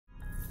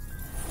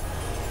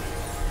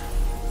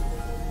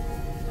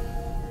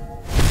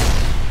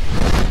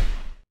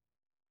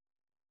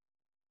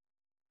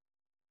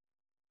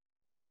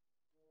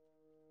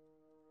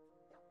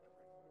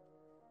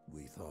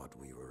thought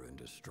we were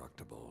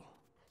indestructible.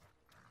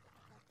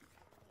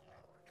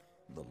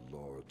 The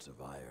Lords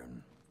of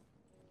Iron.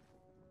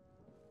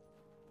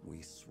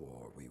 We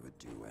swore we would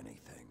do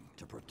anything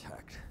to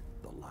protect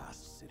the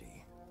last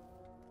city.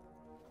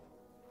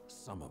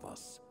 Some of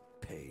us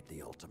paid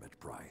the ultimate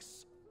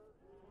price.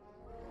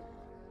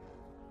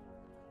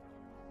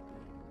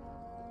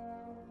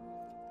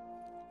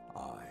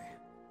 I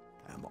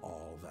am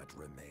all that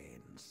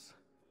remains.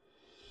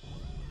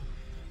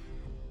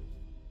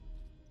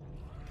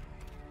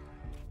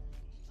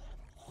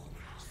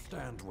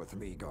 Stand with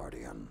me,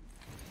 Guardian.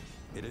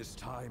 It is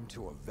time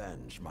to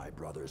avenge my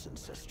brothers and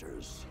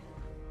sisters.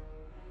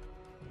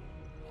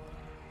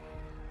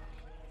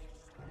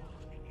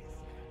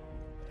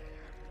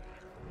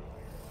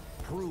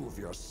 Prove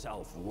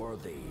yourself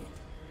worthy,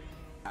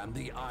 and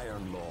the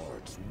Iron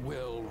Lords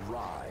will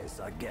rise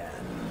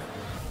again.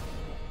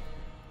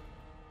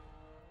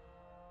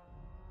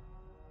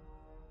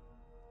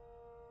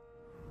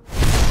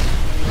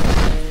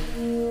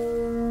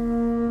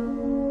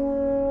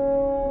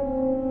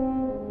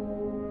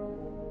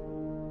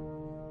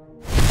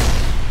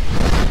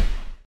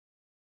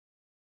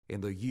 In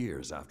the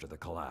years after the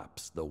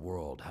collapse, the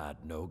world had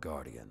no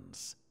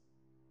Guardians.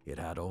 It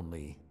had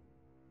only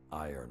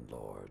Iron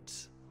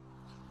Lords.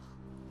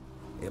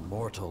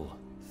 Immortal,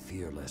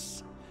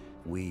 fearless,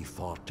 we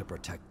fought to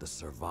protect the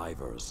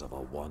survivors of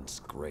a once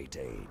great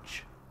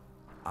age.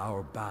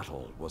 Our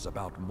battle was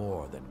about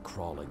more than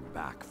crawling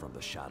back from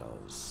the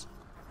shadows.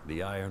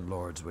 The Iron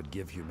Lords would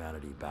give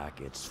humanity back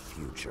its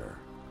future.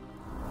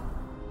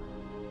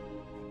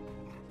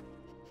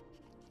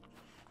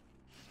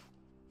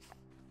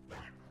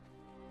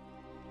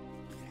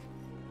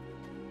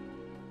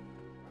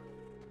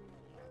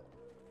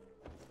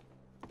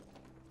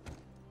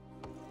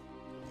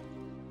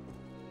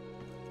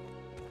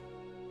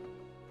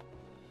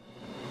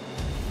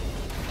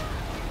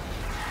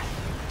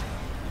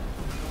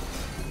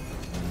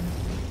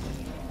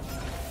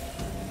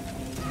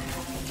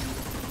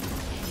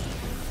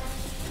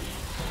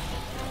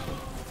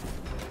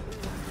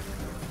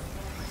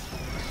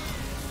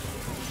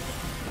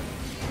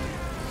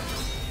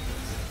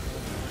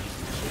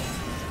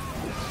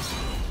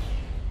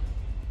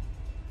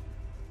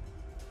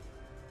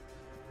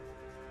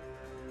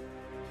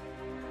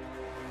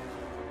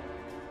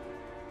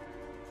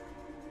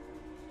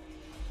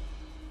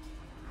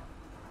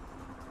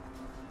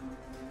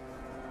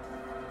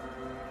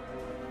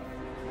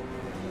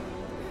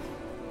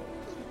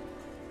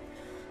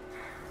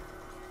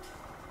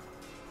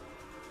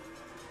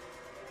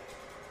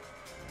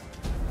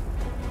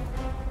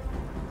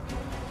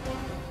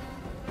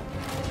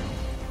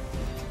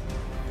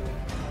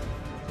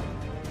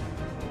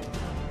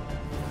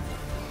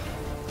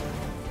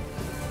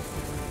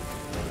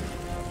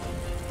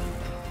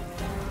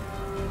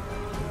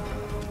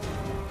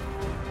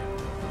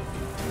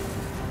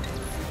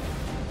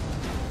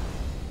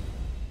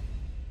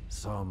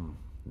 Some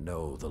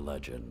know the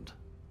legend,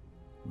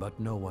 but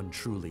no one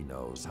truly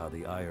knows how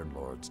the Iron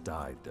Lords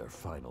died their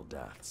final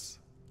deaths.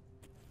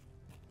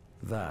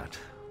 That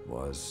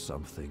was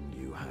something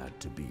you had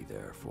to be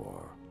there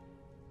for,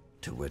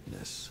 to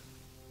witness,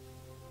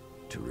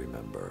 to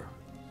remember,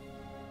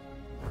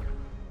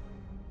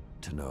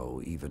 to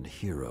know even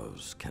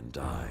heroes can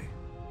die,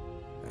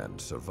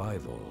 and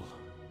survival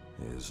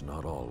is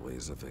not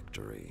always a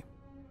victory.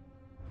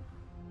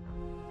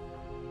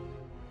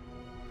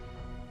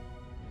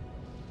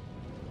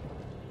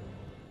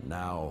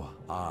 Now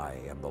I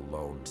am the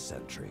lone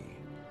sentry,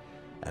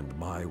 and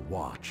my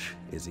watch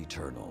is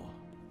eternal,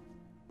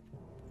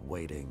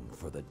 waiting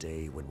for the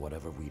day when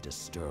whatever we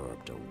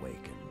disturbed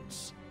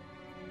awakens.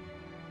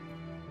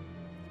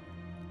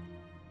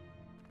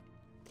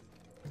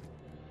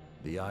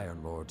 The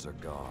Iron Lords are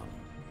gone,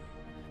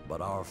 but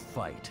our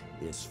fight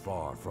is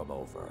far from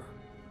over.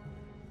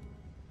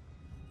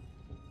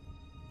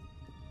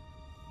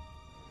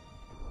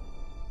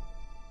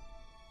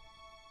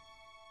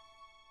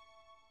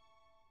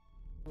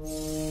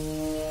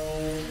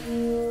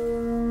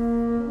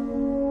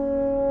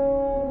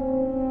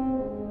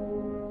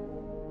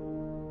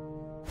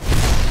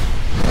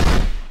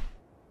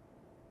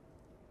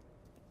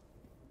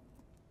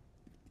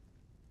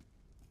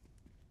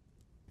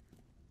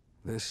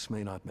 This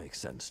may not make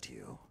sense to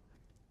you,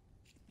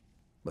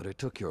 but it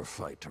took your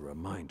fight to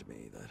remind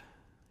me that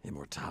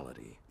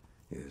immortality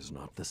is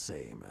not the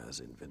same as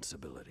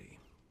invincibility.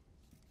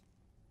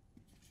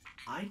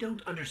 I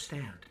don't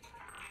understand.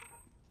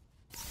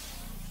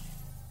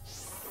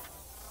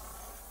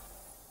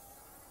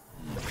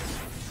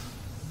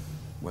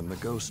 When the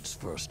ghosts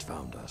first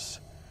found us,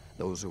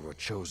 those who were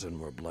chosen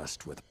were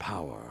blessed with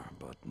power,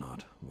 but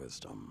not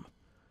wisdom.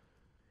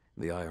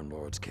 The Iron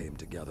Lords came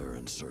together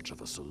in search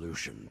of a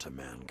solution to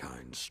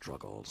mankind's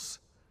struggles.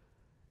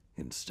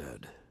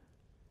 Instead,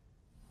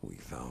 we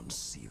found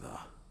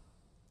Siva.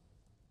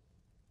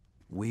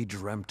 We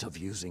dreamt of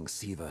using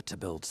Siva to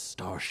build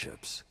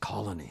starships,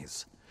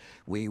 colonies.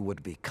 We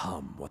would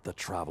become what the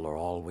Traveler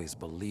always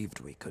believed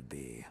we could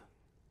be.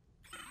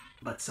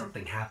 But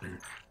something happened.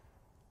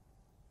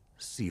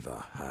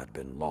 Siva had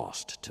been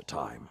lost to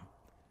time.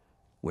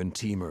 When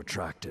Temur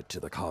tracked it to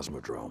the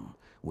Cosmodrome,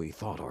 we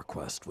thought our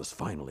quest was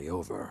finally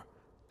over.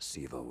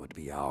 Siva would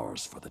be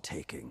ours for the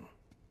taking.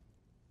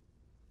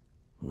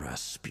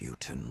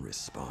 Rasputin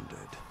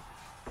responded.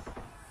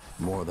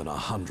 More than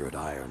 100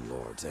 Iron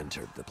Lords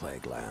entered the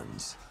Plague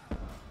Lands.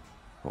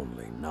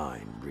 Only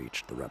 9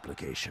 reached the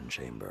replication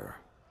chamber.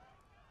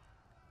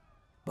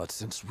 But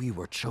since we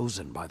were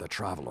chosen by the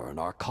Traveler and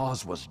our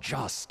cause was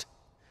just,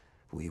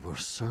 we were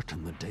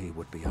certain the day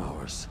would be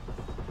ours.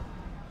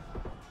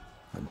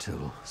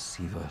 Until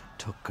Siva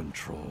took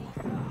control.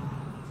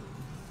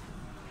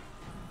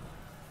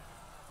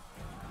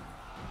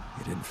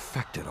 It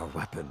infected our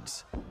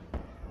weapons,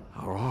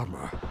 our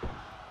armor.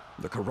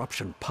 The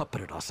corruption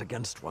puppeted us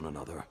against one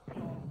another.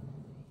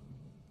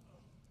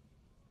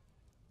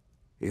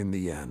 In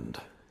the end,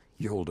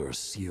 Yolder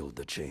sealed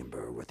the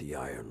chamber with the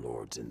Iron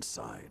Lords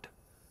inside,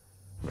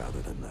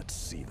 rather than let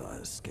Siva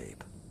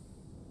escape.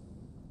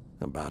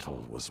 The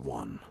battle was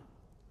won.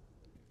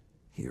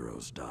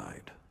 Heroes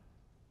died.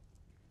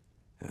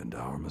 And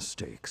our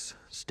mistakes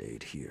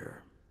stayed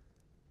here.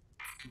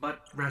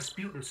 But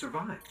Rasputin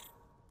survived.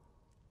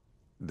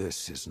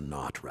 This is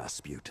not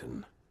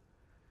Rasputin.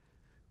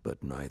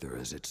 But neither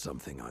is it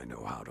something I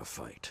know how to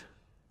fight.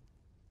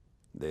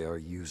 They are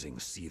using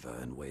Siva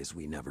in ways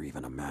we never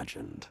even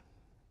imagined.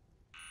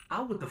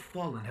 How would the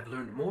Fallen have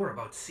learned more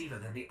about Siva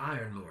than the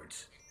Iron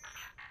Lords?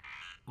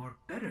 Or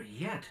better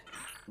yet,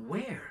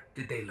 where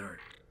did they learn?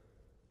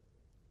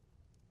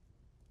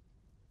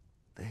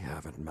 They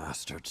haven't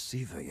mastered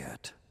Siva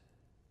yet.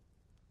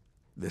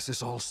 This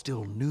is all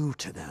still new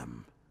to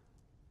them.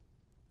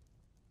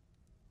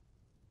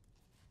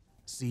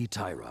 See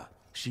Tyra.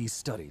 She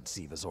studied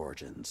Siva's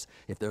origins.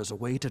 If there's a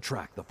way to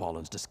track the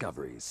Fallen's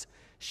discoveries,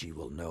 she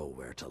will know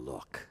where to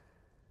look.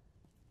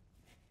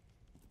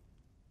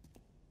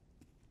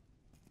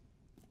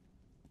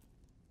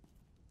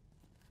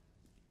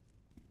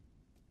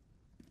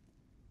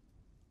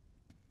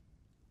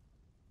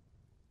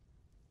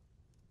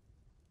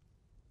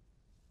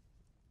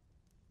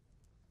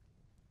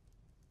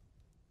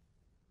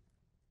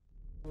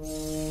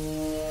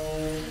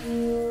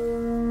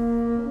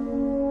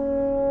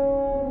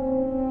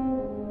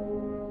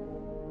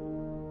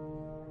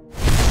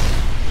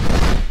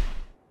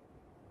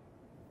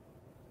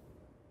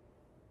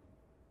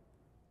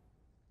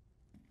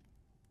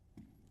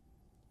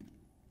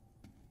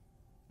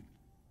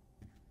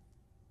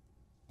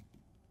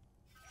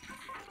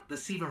 The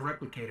Siva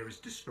replicator is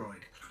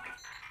destroyed.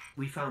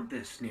 We found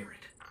this near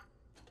it.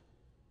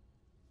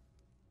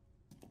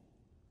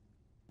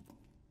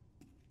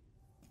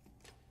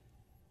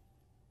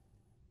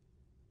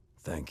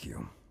 Thank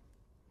you.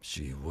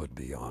 She would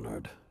be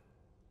honored.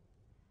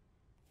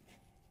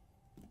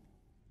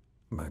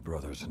 My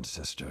brothers and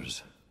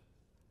sisters,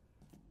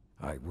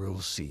 I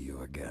will see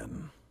you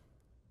again.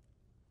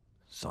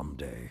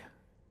 Someday.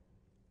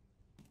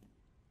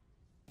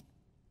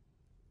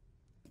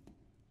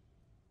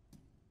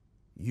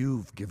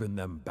 You've given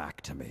them back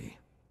to me.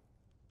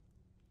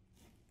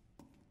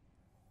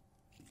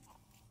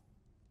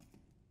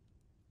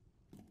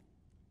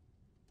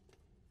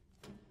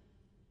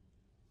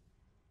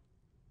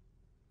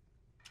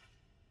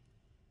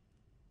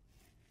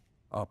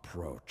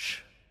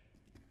 Approach.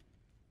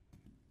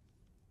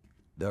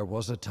 There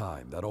was a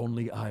time that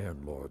only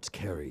Iron Lords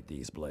carried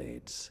these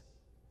blades.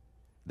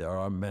 There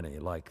are many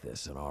like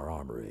this in our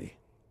armory,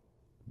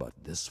 but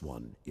this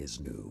one is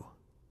new.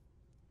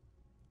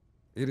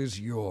 It is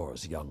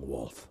yours, young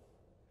wolf.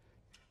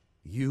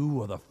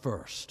 You are the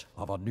first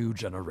of a new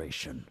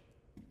generation.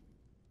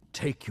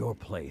 Take your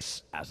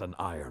place as an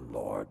Iron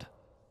Lord.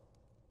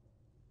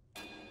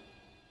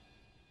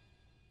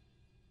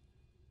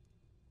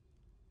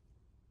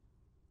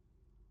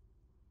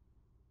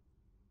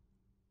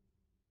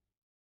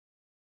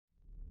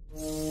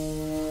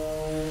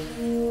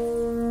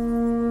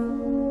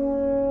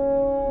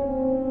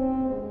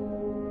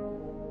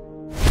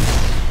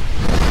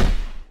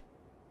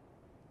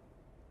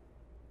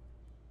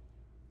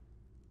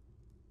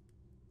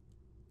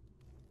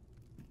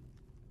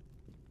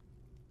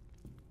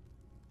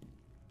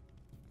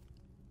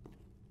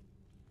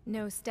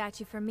 No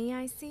statue for me,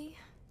 I see?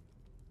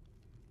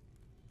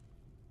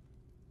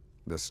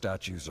 The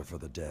statues are for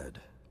the dead.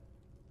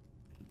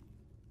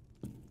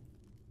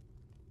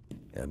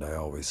 And I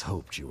always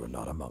hoped you were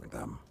not among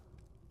them.